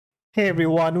Hey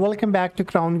everyone, welcome back to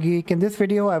Crown Geek. In this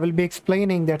video, I will be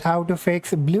explaining that how to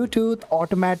fix Bluetooth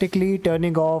automatically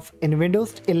turning off in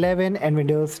Windows 11 and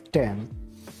Windows 10.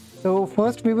 So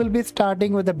first we will be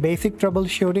starting with the basic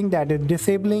troubleshooting, that is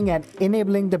disabling and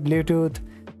enabling the Bluetooth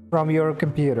from your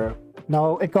computer.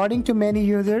 Now, according to many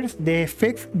users, they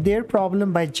fix their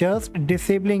problem by just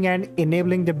disabling and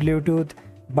enabling the Bluetooth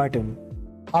button.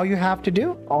 How you have to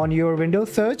do? On your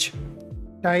Windows search,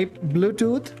 type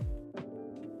Bluetooth.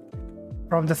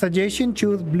 From the suggestion,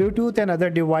 choose Bluetooth and other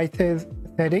devices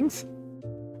settings.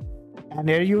 And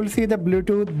here you will see the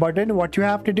Bluetooth button. What you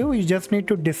have to do, you just need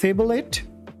to disable it.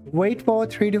 Wait for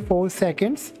 3 to 4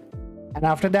 seconds. And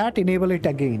after that, enable it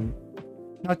again.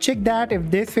 Now check that if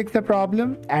this fixes the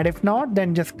problem. And if not,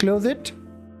 then just close it.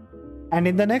 And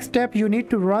in the next step, you need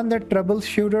to run the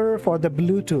troubleshooter for the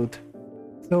Bluetooth.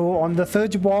 So on the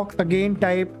search box, again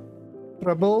type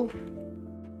trouble.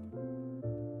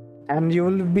 And you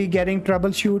will be getting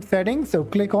troubleshoot settings, so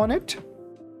click on it.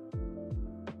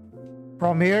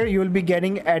 From here you will be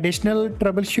getting additional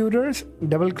troubleshooters,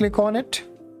 double click on it.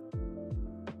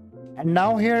 And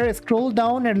now here scroll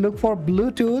down and look for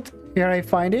Bluetooth. Here I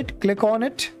find it, click on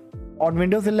it. On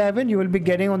Windows 11 you will be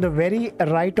getting on the very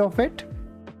right of it,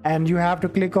 and you have to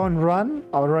click on run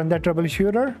or run the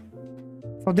troubleshooter.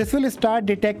 So this will start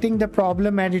detecting the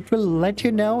problem and it will let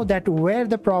you know that where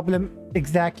the problem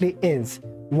exactly is,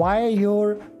 why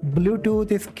your Bluetooth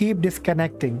is keep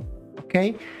disconnecting.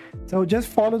 Okay, so just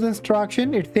follow the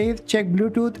instruction. It says check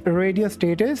Bluetooth radio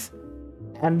status,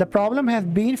 and the problem has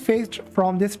been fixed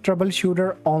from this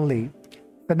troubleshooter only.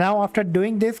 So now after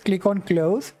doing this, click on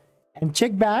close and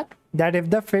check back that if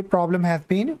the problem has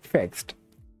been fixed.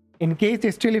 In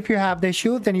case still if you have the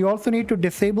issues, then you also need to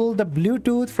disable the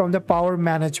Bluetooth from the power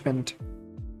management.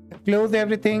 Close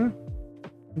everything.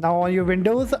 Now on your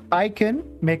Windows icon,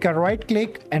 make a right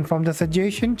click and from the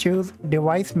suggestion choose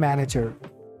device manager.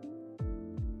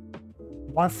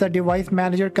 Once the device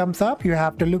manager comes up, you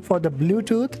have to look for the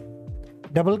Bluetooth,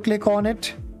 double click on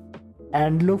it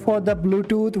and look for the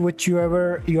Bluetooth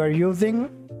whichever you are using.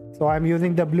 So I'm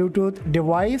using the Bluetooth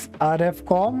device RF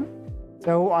COM.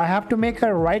 So I have to make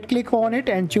a right click on it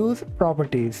and choose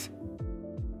properties.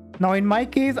 Now in my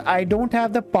case, I don't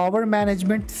have the power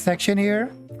management section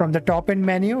here from the top end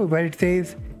menu where it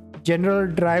says general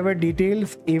driver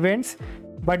details events.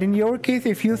 But in your case,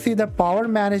 if you see the power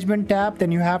management tab,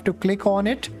 then you have to click on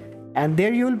it, and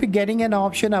there you will be getting an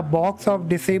option, a box of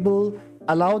disable,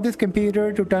 allow this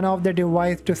computer to turn off the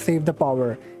device to save the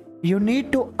power. You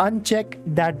need to uncheck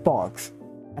that box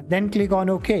and then click on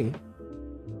OK.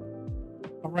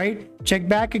 Alright, check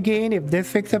back again if this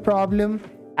fixes a problem,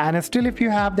 and still if you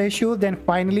have the issue, then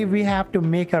finally we have to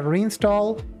make a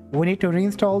reinstall. We need to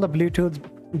reinstall the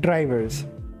Bluetooth drivers.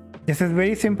 This is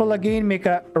very simple. Again, make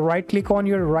a right click on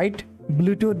your right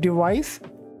Bluetooth device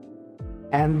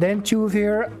and then choose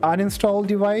here uninstall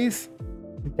device,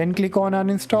 then click on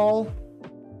uninstall.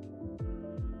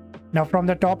 Now from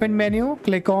the top end menu,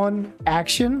 click on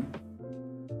action,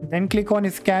 then click on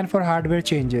scan for hardware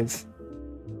changes.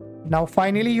 Now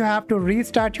finally you have to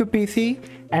restart your PC,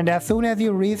 and as soon as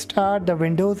you restart, the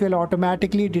Windows will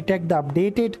automatically detect the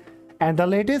updated and the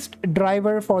latest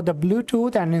driver for the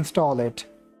Bluetooth and install it.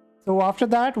 So after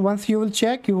that, once you will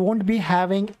check, you won't be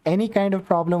having any kind of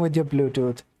problem with your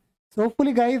Bluetooth. So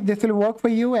hopefully guys, this will work for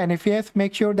you, and if yes,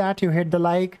 make sure that you hit the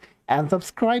like and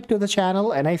subscribe to the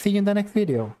channel, and I see you in the next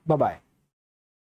video. Bye bye.